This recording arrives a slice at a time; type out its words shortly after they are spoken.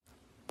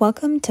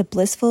Welcome to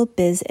Blissful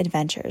Biz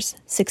Adventures,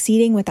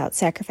 succeeding without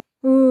sacrifice.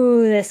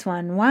 Ooh, this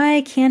one.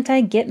 Why can't I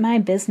get my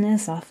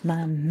business off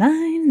my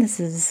mind? This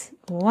is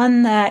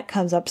one that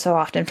comes up so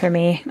often for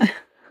me,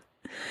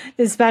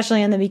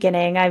 especially in the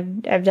beginning.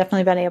 I've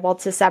definitely been able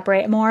to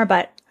separate more,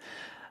 but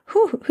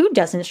who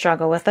doesn't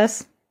struggle with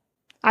this?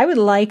 I would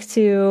like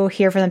to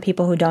hear from the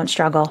people who don't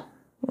struggle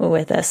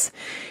with this.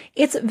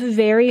 It's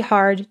very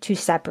hard to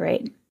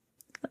separate.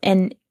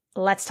 And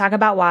let's talk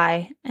about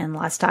why, and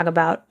let's talk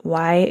about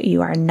why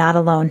you are not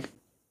alone.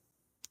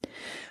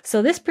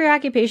 So this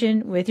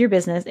preoccupation with your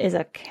business is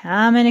a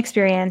common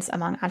experience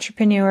among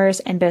entrepreneurs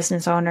and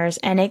business owners,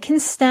 and it can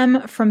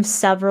stem from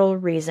several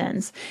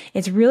reasons.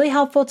 It's really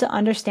helpful to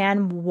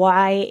understand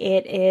why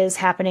it is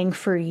happening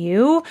for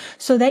you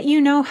so that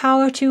you know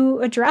how to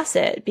address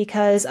it,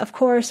 because of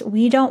course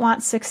we don't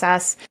want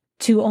success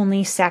to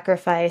only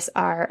sacrifice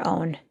our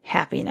own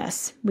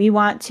happiness. We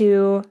want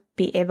to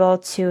be able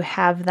to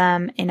have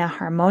them in a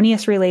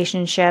harmonious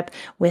relationship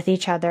with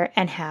each other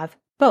and have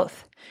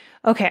both.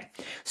 Okay,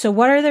 so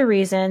what are the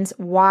reasons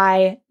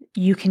why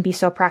you can be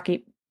so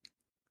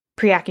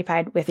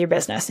preoccupied with your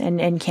business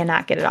and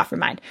cannot get it off your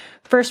mind?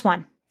 First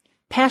one,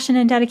 passion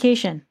and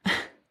dedication.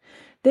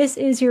 This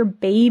is your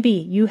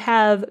baby. You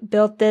have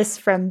built this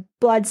from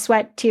blood,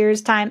 sweat,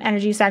 tears, time,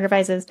 energy,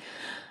 sacrifices,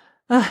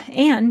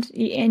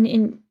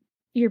 and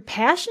you're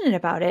passionate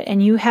about it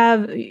and you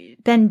have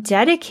been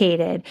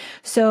dedicated.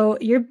 So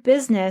your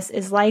business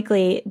is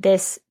likely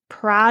this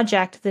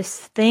project,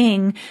 this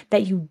thing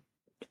that you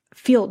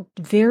feel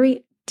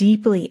very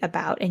deeply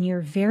about and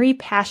you're very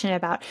passionate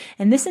about.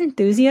 And this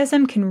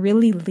enthusiasm can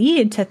really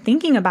lead to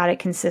thinking about it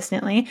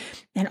consistently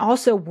and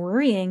also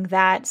worrying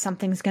that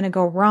something's going to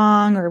go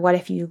wrong or what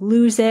if you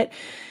lose it.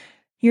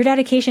 Your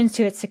dedication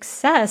to its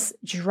success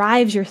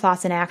drives your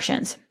thoughts and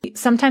actions.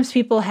 Sometimes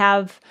people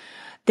have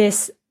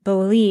this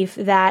belief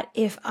that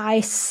if I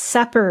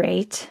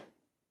separate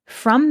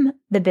from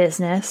the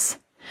business,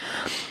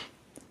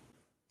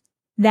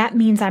 that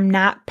means I'm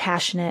not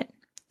passionate.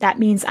 That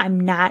means I'm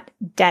not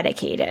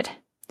dedicated.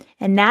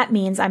 And that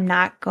means I'm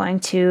not going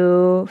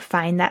to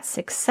find that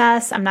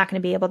success. I'm not going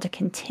to be able to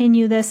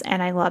continue this.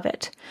 And I love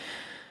it.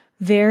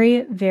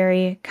 Very,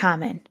 very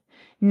common.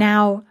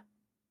 Now,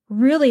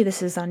 really,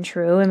 this is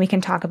untrue, and we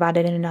can talk about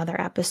it in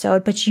another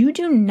episode, but you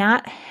do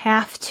not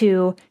have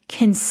to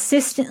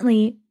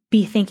consistently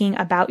be thinking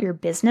about your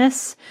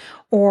business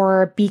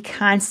or be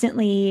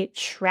constantly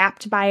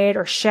trapped by it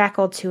or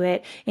shackled to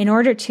it in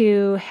order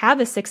to have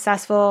a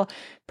successful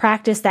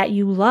practice that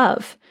you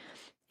love.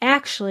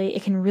 Actually,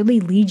 it can really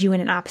lead you in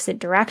an opposite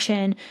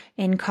direction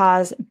and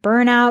cause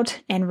burnout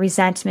and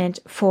resentment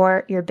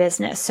for your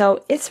business.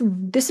 So this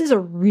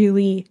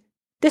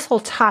whole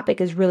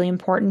topic is really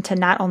important to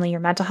not only your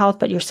mental health,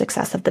 but your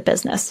success of the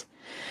business.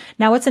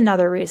 Now, what's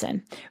another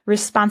reason?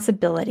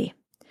 Responsibility.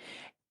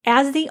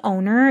 As the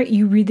owner,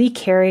 you really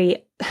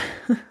carry,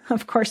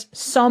 of course,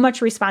 so much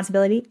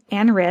responsibility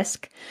and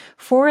risk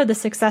for the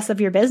success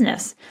of your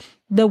business.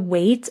 The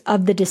weight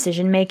of the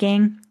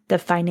decision-making, the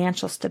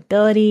financial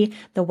stability,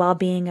 the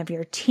well-being of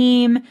your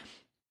team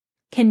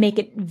can make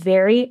it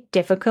very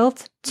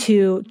difficult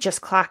to just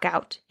clock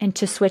out and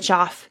to switch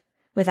off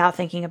without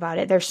thinking about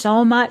it. There's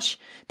so much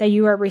that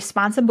you are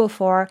responsible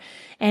for,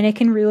 and it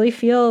can really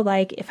feel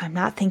like if I'm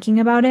not thinking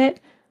about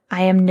it,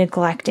 I am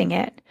neglecting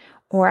it.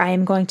 Or I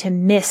am going to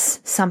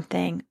miss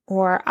something,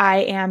 or I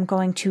am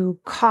going to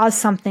cause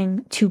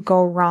something to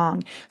go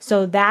wrong.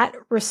 So that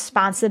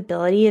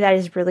responsibility that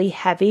is really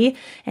heavy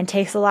and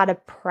takes a lot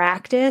of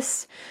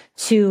practice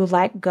to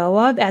let go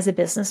of as a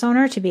business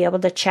owner, to be able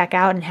to check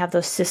out and have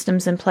those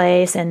systems in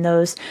place and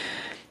those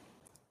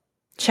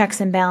checks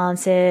and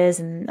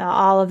balances and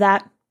all of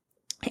that.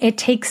 It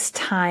takes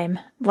time,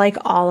 like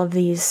all of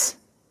these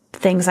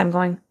concepts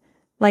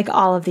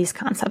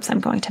I'm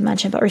going to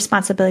mention, but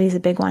responsibility is a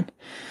big one.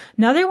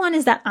 Another one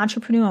is that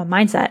entrepreneurial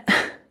mindset.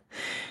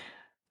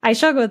 I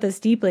struggle with this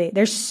deeply.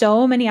 There's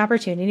so many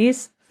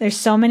opportunities. There's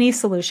so many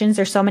solutions.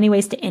 There's so many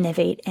ways to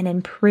innovate and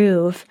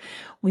improve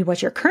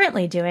what you're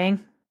currently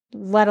doing,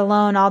 let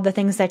alone all the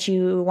things that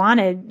you want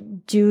to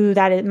do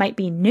that it might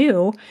be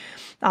new,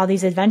 all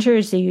these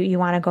adventures that you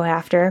want to go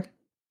after.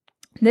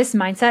 This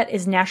mindset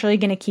is naturally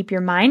going to keep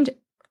your mind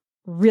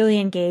really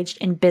engaged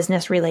in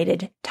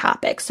business-related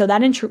topics. So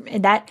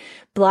that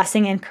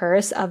blessing and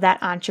curse of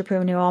that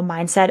entrepreneurial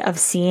mindset of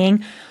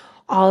seeing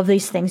all of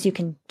these things you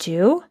can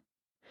do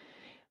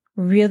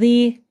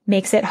really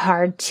makes it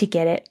hard to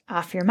get it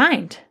off your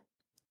mind.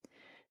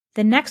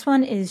 The next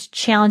one is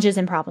challenges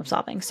and problem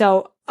solving.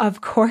 So, of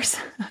course,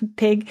 a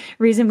big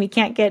reason we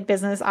can't get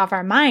business off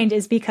our mind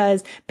is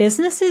because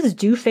businesses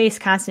do face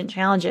constant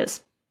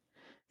challenges.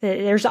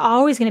 There's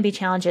always going to be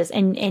challenges,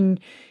 and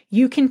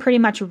you can pretty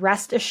much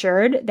rest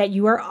assured that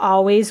you are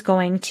always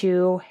going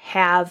to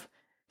have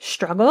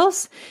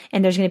struggles,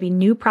 and there's going to be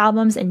new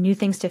problems and new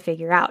things to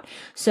figure out.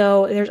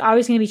 So there's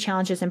always going to be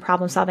challenges and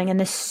problem solving. And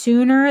the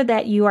sooner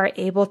that you are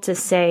able to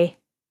say,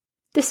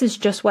 this is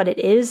just what it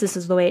is, this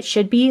is the way it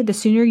should be, the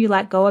sooner you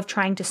let go of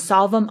trying to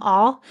solve them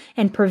all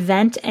and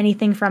prevent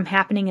anything from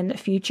happening in the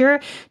future,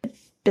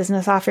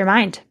 business off your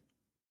mind.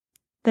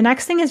 The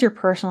next thing is your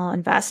personal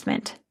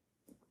investment.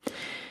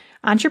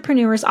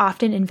 Entrepreneurs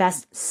often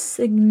invest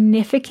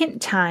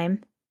significant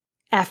time,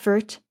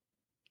 effort,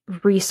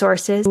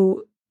 resources,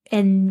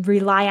 and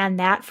rely on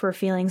that for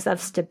feelings of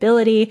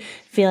stability,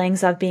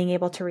 feelings of being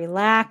able to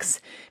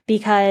relax,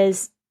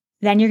 because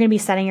then you're going to be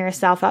setting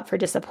yourself up for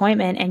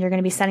disappointment, and you're going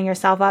to be setting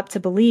yourself up to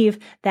believe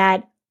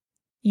that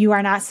you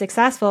are not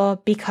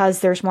successful because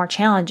there's more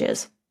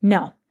challenges.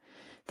 No,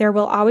 there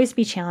will always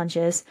be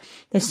challenges.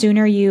 The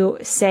sooner you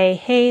say,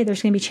 hey,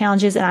 there's going to be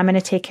challenges and I'm going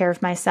to take care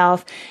of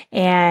myself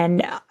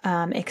and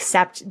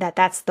accept that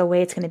that's the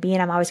way it's going to be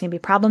and I'm always going to be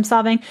problem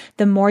solving,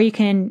 the more you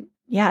can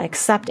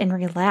accept and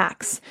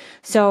relax.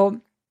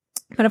 So,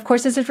 but of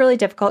course, this is really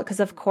difficult because,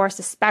 of course,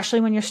 especially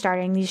when you're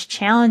starting these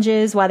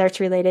challenges, whether it's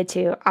related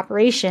to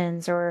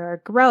operations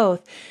or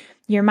growth,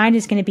 your mind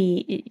is going to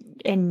be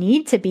and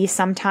need to be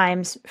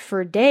sometimes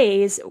for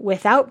days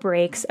without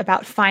breaks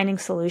about finding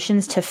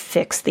solutions to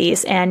fix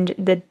these. And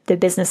the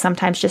business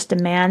sometimes just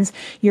demands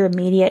your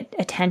immediate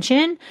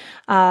attention,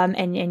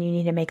 and you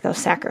need to make those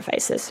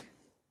sacrifices.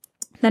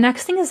 The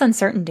next thing is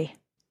uncertainty.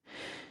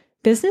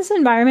 Business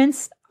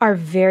environments are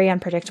very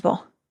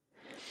unpredictable,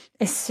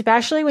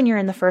 especially when you're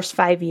in the first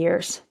 5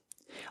 years,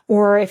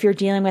 or if you're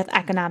dealing with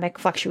economic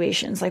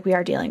fluctuations like we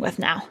are dealing with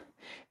now.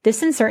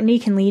 This uncertainty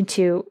can lead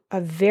to a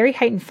very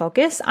heightened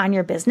focus on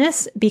your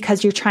business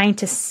because you're trying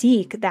to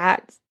seek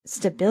that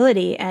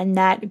stability and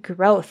that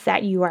growth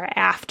that you are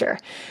after.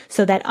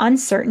 So that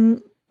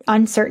uncertainty, I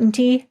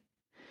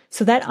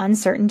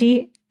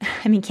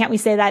mean, can't we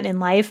say that in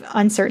life?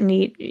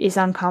 Uncertainty is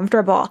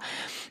uncomfortable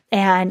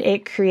and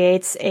it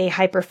creates a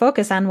hyper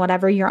focus on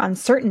whatever you're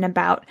uncertain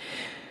about.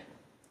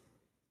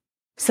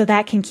 So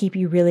that can keep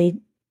your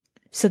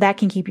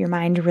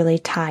mind really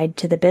tied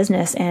to the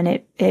business, and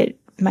it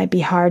might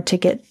be hard to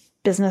get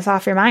business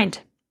off your mind.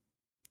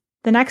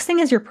 The next thing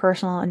is your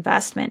personal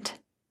investment.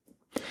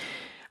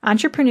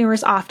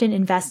 Entrepreneurs often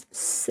invest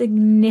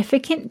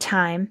significant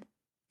time,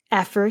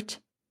 effort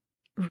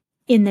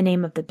in the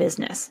name of the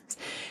business.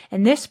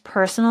 And this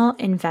personal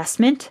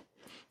investment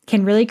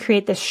can really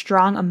create this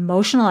strong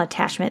emotional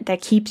attachment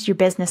that keeps your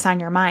business on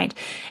your mind.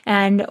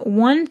 And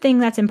one thing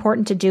that's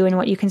important to do and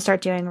what you can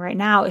start doing right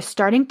now is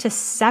starting to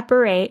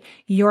separate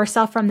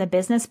yourself from the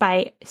business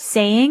by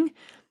saying,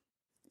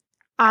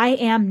 I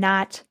am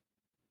not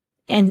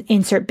an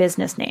insert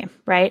business name,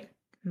 right?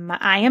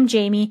 I am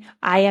Jamie.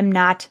 I am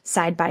not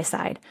side by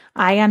side.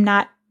 I am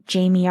not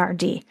Jamie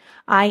RD.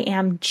 I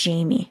am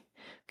Jamie.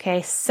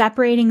 Okay.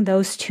 Separating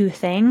those two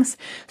things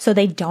so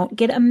they don't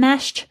get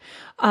enmeshed.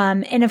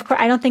 And of course,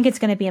 I don't think it's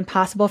going to be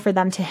impossible for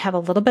them to have a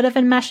little bit of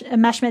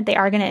enmeshment. They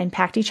are going to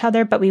impact each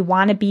other, but we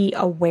want to be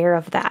aware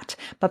of that.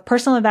 But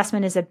personal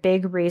investment is a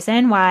big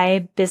reason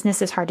why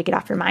business is hard to get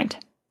off your mind.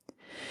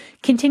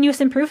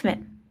 Continuous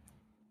improvement.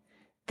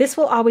 This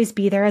will always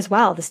be there as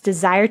well. This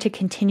desire to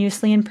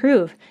continuously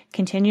improve,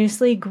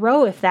 continuously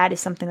grow if that is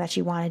something that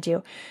you want to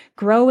do.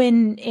 Grow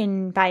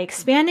in by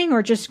expanding,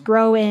 or just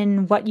grow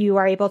in what you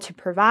are able to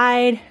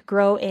provide,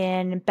 grow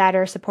in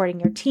better supporting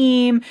your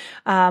team,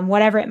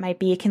 whatever it might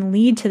be. It can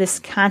lead to this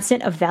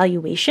constant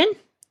evaluation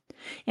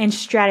and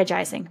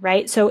strategizing,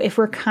 right? So if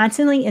we're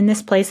constantly in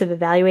this place of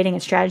evaluating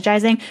and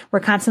strategizing, we're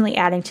constantly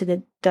adding to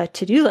the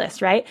to-do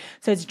list, right?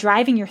 So it's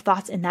driving your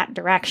thoughts in that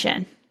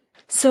direction.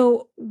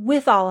 So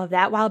with all of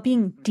that, while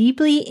being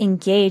deeply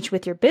engaged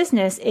with your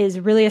business is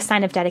really a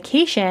sign of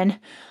dedication,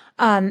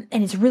 and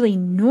it's really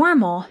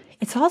normal,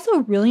 it's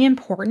also really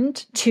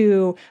important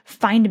to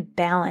find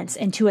balance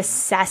and to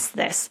assess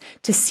this,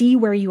 to see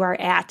where you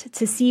are at,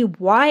 to see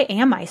why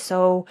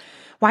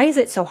is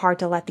it so hard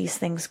to let these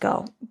things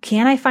go?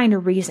 Can I find a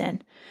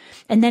reason?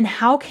 And then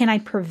how can I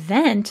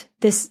prevent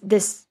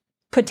this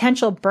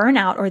potential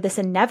burnout or this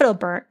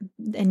inevitable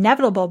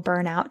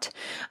burnout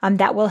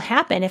that will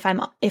happen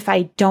if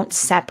I don't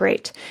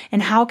separate?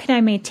 And how can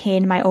I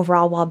maintain my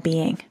overall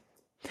well-being?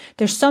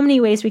 There's so many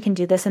ways we can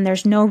do this, and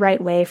there's no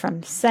right way,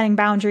 from setting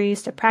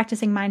boundaries to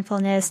practicing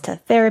mindfulness to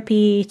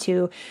therapy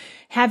to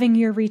having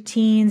your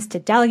routines to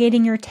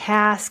delegating your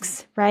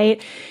tasks,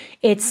 right?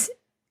 It's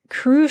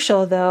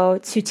crucial, though,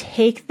 to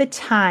take the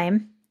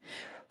time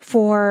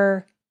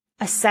for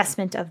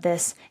assessment of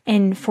this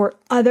and for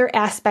other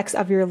aspects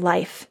of your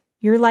life.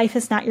 Your life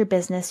is not your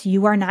business.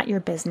 You are not your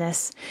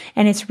business.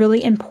 And it's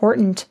really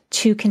important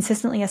to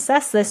consistently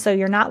assess this so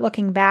you're not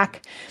looking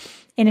back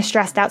in a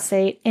stressed out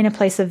state, in a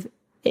place of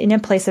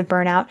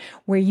burnout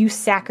where you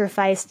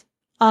sacrificed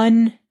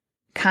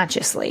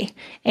unconsciously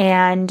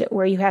and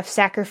where you have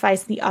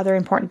sacrificed the other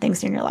important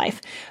things in your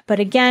life. But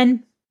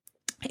again,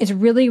 it's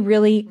really,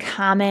 really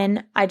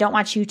common. I don't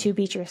want you to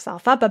beat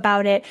yourself up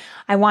about it.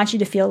 I want you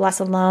to feel less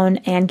alone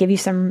and give you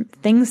some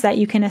things that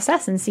you can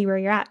assess and see where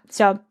you're at.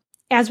 So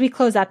as we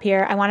close up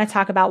here, I want to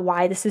talk about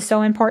why this is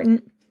so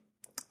important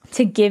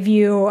to give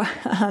you,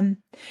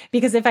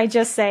 because if I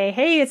just say,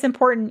 hey, it's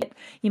important,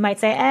 you might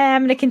say,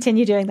 I'm going to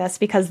continue doing this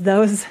because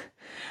those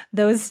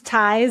those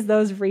ties,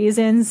 those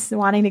reasons,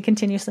 wanting to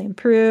continuously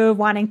improve,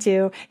 wanting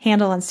to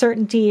handle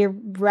uncertainty,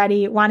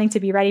 wanting to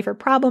be ready for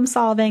problem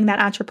solving, that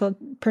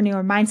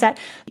entrepreneur mindset,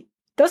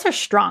 those are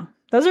strong.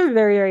 Those are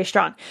very, very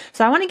strong.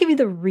 So I want to give you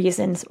the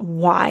reasons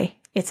why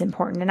it's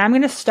important. And I'm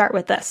going to start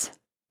with this.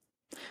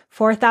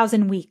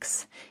 4,000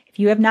 Weeks. If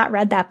you have not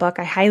read that book,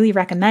 I highly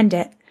recommend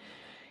it.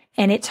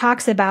 And it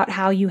talks about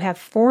how you have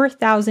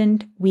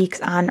 4,000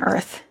 weeks on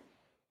earth.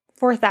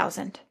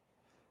 4,000.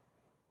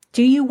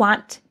 Do you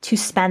want to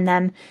spend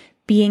them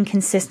being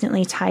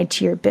consistently tied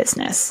to your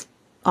business?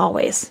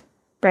 Always,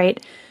 right?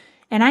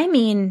 And I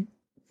mean,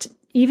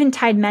 even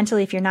tied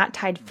mentally if you're not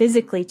tied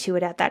physically to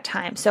it at that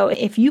time. So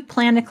if you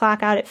plan to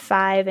clock out at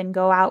 5 and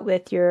go out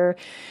with your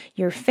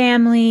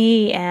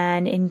family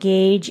and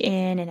engage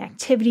in an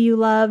activity you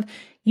love,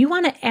 you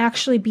want to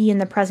actually be in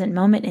the present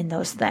moment in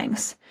those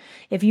things.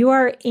 If you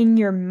are in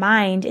your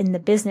mind in the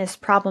business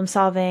problem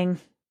solving,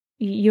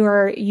 you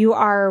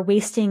are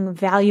wasting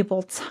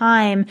valuable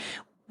time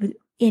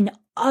in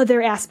other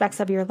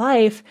aspects of your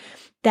life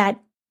that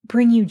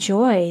bring you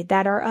joy,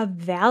 that are of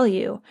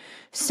value.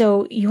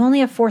 So you only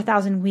have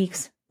 4,000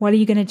 weeks. What are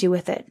you going to do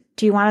with it?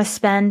 Do you want to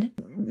spend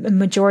a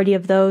majority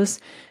of those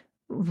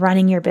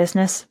running your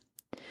business?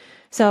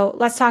 So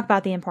let's talk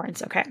about the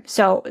importance. Okay.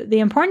 So the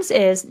importance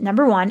is,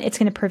 number one, it's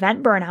going to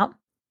prevent burnout.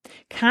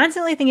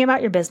 Constantly thinking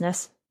about your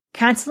business,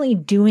 constantly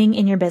doing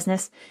in your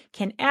business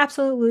can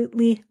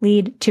absolutely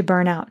lead to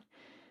burnout.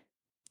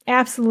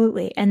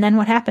 Absolutely. And then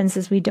what happens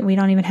is we don't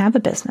even have a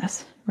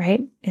business,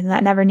 right? And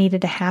that never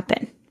needed to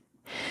happen.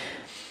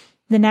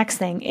 The next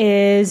thing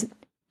is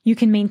you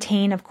can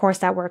maintain, of course,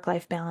 that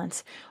work-life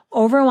balance.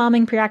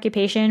 Overwhelming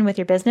preoccupation with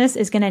your business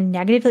is going to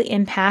negatively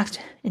impact,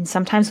 and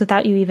sometimes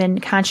without you even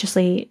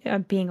consciously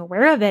being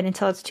aware of it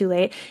until it's too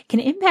late, can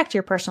impact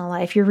your personal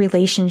life, your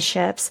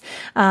relationships,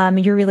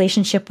 your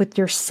relationship with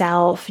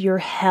yourself, your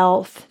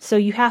health. So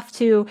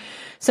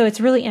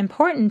it's really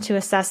important to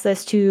assess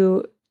this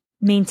to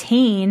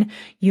maintain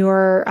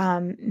your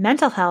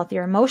mental health,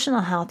 your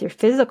emotional health, your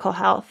physical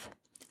health.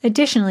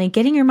 Additionally,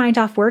 getting your mind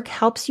off work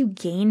helps you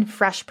gain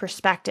fresh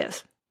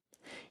perspective.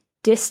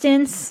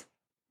 Distance,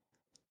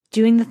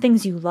 doing the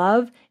things you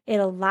love, it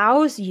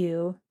allows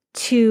you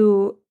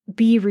to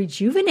be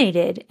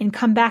rejuvenated and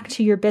come back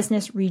to your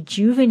business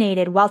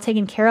rejuvenated, well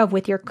taken care of,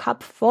 with your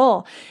cup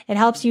full. It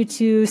helps you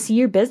to see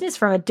your business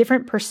from a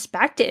different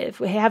perspective,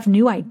 have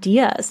new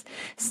ideas.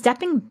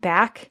 Stepping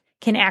back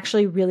can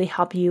actually really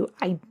help you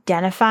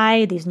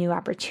identify these new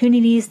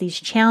opportunities, these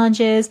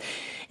challenges,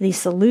 these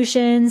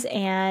solutions,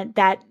 and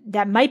that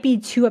might be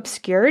too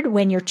obscured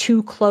when you're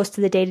too close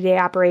to the day-to-day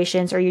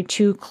operations, or you're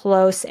too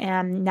close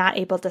and not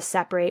able to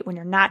separate. When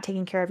you're not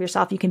taking care of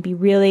yourself, you can be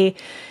really,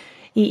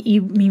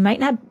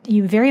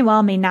 you very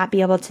well may not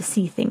be able to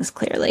see things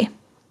clearly.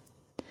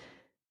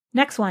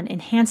 Next one,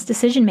 enhanced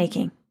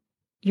decision-making.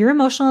 Your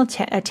emotional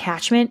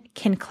attachment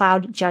can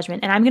cloud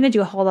judgment. And I'm going to do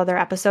a whole other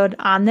episode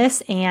on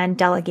this and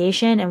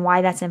delegation and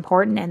why that's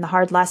important and the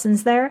hard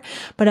lessons there.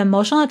 But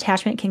emotional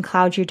attachment can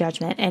cloud your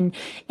judgment,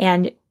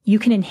 and you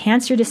can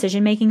enhance your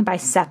decision-making by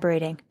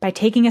separating, by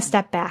taking a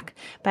step back,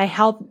 by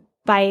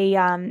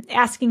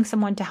asking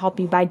someone to help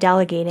you, by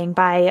delegating,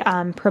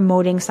 by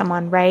promoting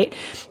someone, right?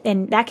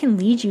 And that can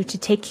lead you to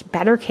take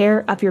better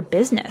care of your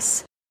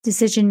business.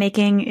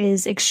 Decision-making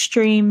is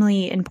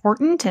extremely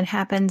important and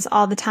happens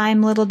all the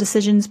time, little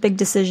decisions, big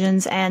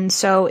decisions. And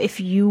so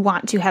if you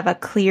want to have a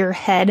clear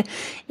head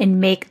and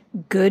make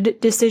good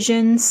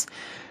decisions,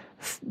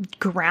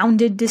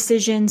 grounded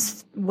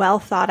decisions, well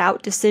thought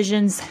out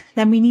decisions,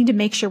 then we need to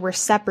make sure we're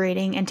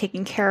separating and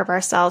taking care of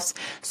ourselves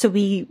so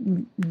we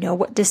know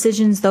what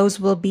decisions those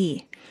will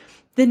be.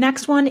 The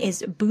next one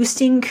is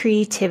boosting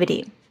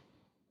creativity.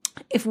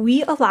 If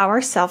we allow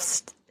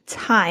ourselves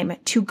time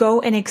to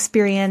go and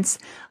experience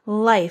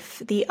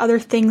life, the other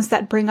things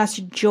that bring us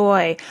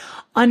joy,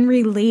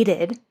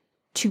 unrelated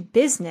to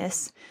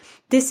business,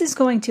 this is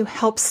going to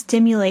help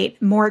stimulate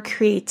more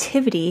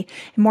creativity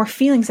and more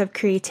feelings of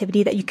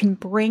creativity that you can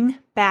bring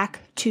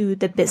back to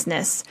the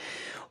business.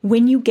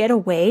 When you get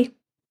away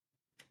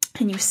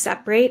and you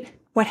separate,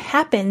 what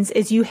happens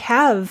is you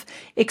have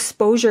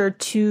exposure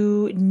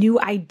to new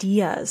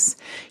ideas.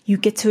 You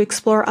get to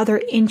explore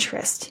other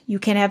interests. You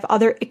can have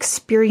other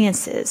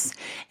experiences.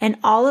 And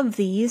all of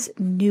these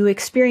new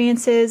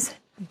experiences,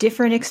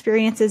 different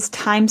experiences,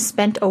 time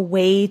spent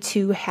away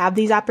to have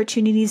these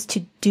opportunities to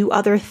do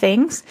other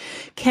things,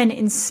 can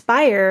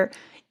inspire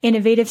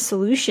innovative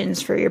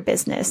solutions for your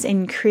business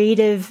and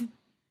creative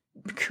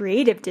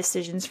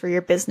decisions for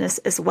your business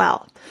as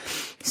well.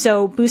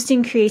 So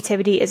boosting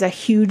creativity is a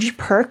huge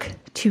perk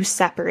to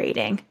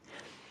separating.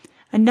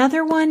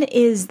 Another one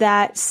is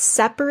that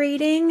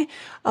separating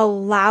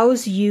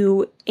allows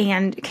you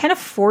and kind of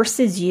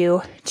forces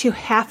you to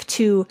have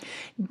to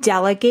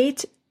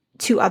delegate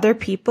to other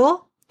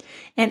people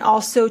and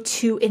also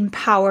to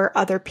empower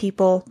other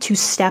people to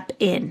step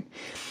in.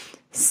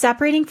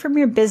 Separating from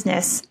your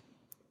business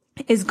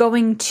is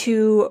going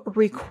to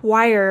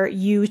require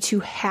you to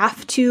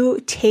have to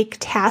take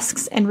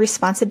tasks and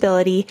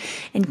responsibility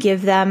and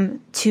give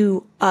them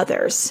to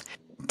others.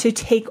 to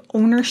take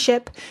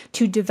ownership,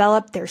 to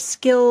develop their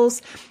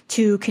skills,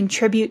 to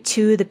contribute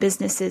to the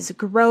business's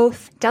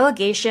growth.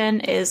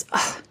 Delegation is,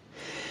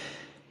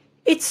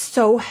 it's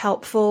so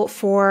helpful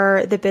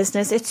for the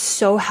business. It's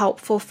so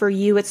helpful for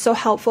you. It's so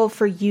helpful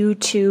for you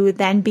to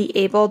then be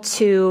able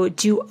to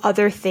do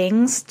other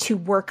things to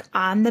work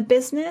on the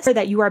business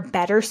that you are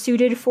better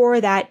suited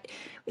for, that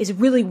is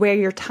really where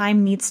your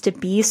time needs to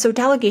be. So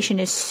delegation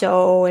is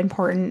so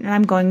important. And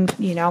I'm going,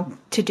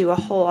 to do a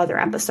whole other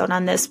episode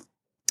on this.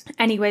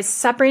 Anyways,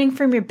 separating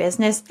from your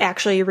business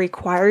actually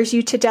requires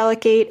you to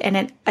delegate,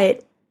 and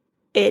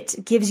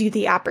it gives you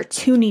the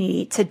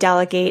opportunity to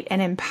delegate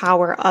and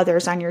empower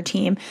others on your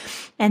team.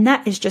 And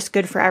that is just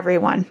good for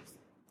everyone.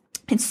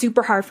 It's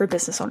super hard for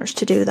business owners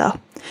to do, though.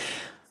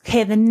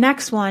 Okay, the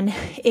next one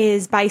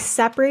is by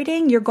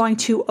separating, you're going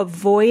to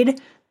avoid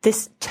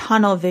this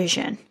tunnel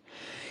vision.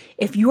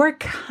 If you are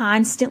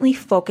constantly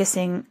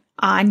focusing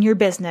on your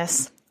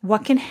business,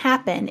 what can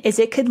happen is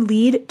it could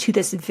lead to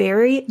this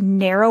very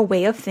narrow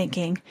way of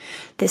thinking,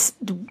 this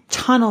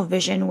tunnel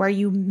vision where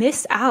you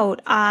miss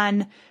out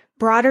on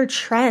broader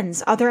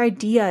trends, other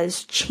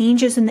ideas,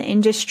 changes in the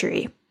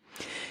industry.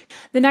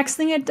 The next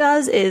thing it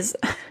does is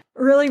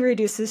really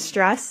reduces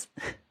stress.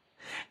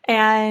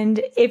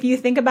 And if you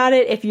think about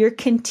it, if you're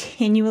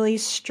continually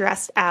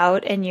stressed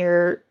out and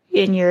you're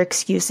in your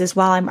excuses,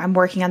 well, I'm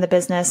working on the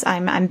business,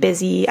 I'm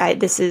busy,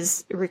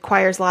 it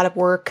requires a lot of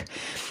work,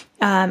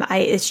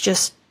 it's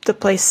just the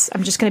place,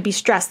 I'm just going to be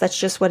stressed, that's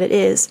just what it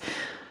is.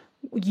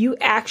 You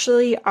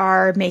actually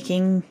are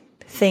making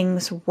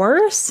things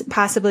worse,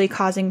 possibly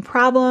causing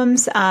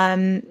problems.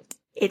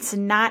 It's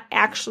not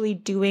actually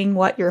doing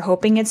what you're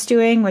hoping it's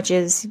doing, which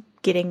is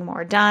getting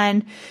more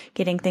done,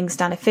 getting things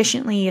done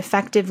efficiently,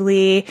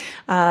 effectively.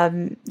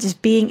 Just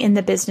being in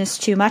the business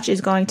too much is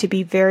going to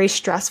be very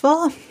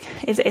stressful.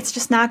 It's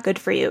just not good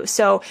for you.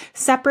 So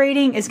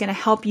separating is going to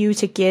help you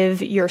to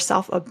give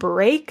yourself a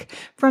break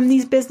from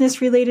these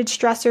business-related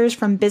stressors,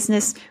 from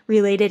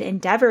business-related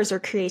endeavors or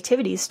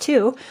creativities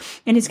too.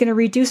 And it's going to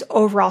reduce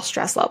overall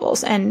stress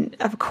levels. And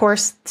of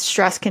course,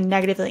 stress can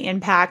negatively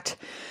impact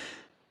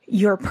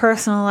your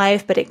personal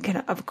life, but it can,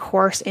 of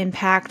course,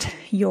 impact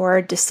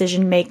your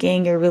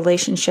decision-making, your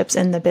relationships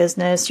in the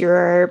business,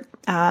 your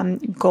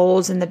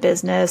goals in the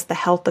business, the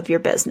health of your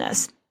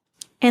business.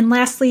 And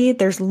lastly,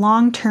 there's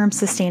long-term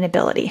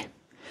sustainability.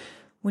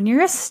 When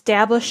you're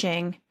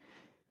establishing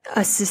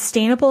a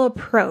sustainable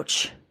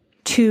approach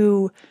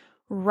to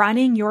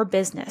running your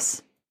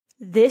business,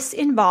 this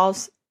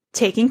involves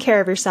taking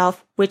care of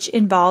yourself, which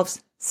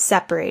involves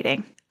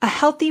separating. A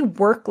healthy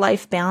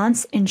work-life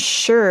balance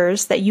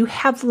ensures that you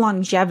have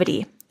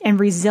longevity and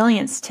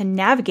resilience to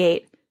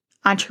navigate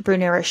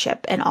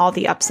entrepreneurship and all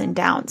the ups and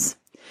downs.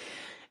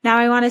 Now,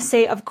 I want to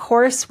say, of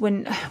course,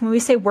 when we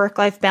say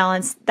work-life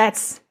balance,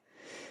 that's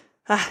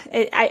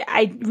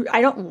I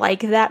don't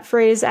like that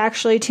phrase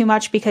actually too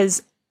much,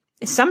 because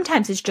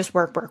sometimes it's just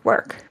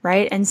work,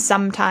 right? And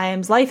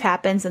sometimes life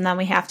happens and then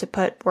we have to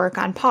put work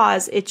on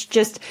pause. It's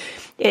just,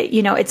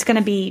 it's going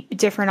to be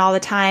different all the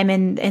time,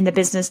 and the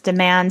business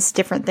demands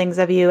different things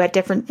of you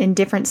in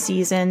different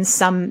seasons.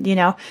 Some,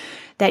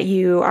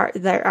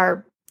 that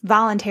are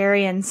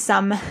voluntary, and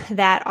some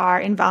that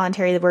are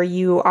involuntary, where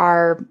you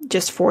are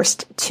just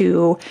forced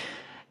to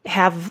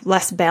have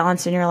less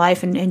balance in your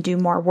life and do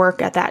more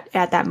work at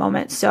that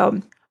moment.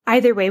 So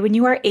either way, when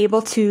you are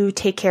able to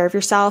take care of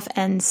yourself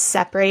and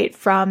separate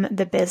from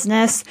the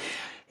business,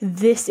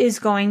 this is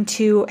going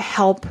to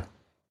help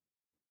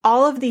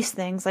all of these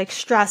things like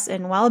stress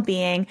and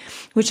well-being,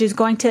 which is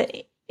going to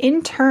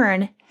in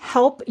turn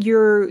help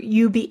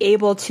you be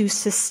able to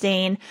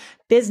sustain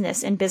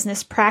business and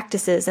business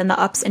practices and the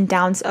ups and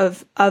downs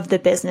of the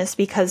business,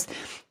 because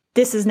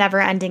this is never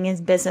ending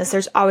in business.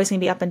 There's always going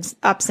to be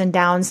ups and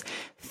downs,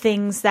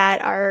 things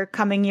that are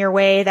coming your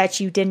way that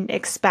you didn't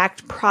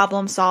expect,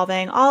 problem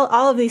solving, all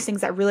of these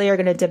things that really are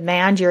going to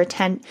demand your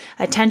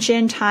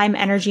attention, time,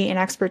 energy, and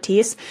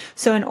expertise.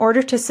 So in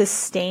order to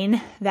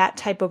sustain that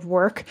type of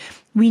work,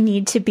 we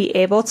need to be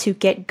able to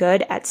get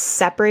good at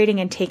separating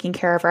and taking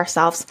care of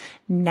ourselves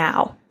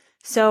now.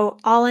 So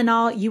all in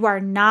all, you are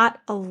not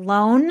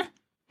alone.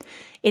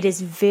 It is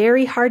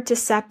very hard to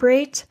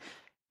separate,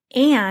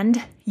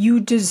 and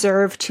you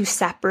deserve to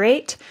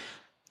separate.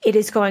 It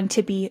is going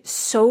to be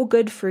so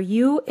good for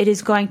you. It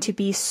is going to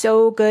be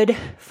so good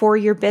for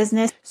your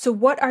business. So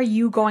what are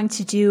you going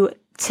to do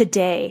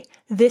today,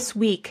 this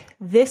week,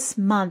 this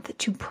month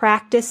to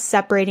practice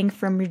separating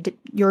from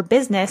your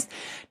business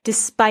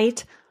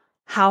despite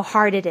how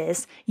hard it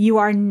is? You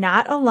are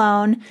not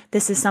alone.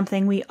 This is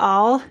something we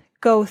all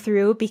go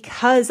through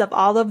because of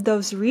all of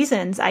those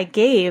reasons I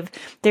gave.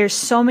 There's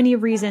so many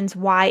reasons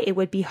why it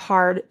would be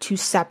hard to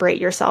separate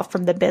yourself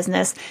from the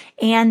business.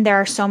 And there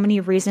are so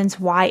many reasons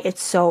why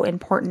it's so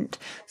important.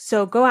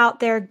 So go out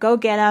there, go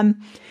get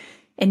them,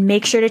 and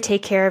make sure to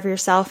take care of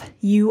yourself.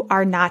 You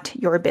are not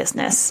your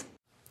business.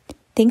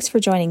 Thanks for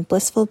joining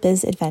Blissful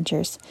Biz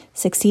Adventures,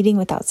 succeeding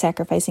without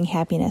sacrificing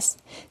happiness.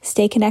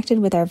 Stay connected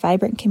with our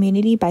vibrant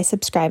community by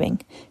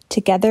subscribing.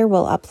 Together,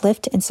 we'll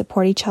uplift and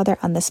support each other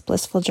on this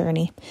blissful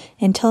journey.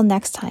 Until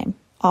next time,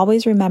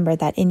 always remember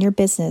that in your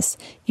business,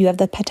 you have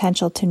the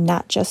potential to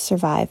not just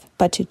survive,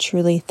 but to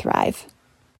truly thrive.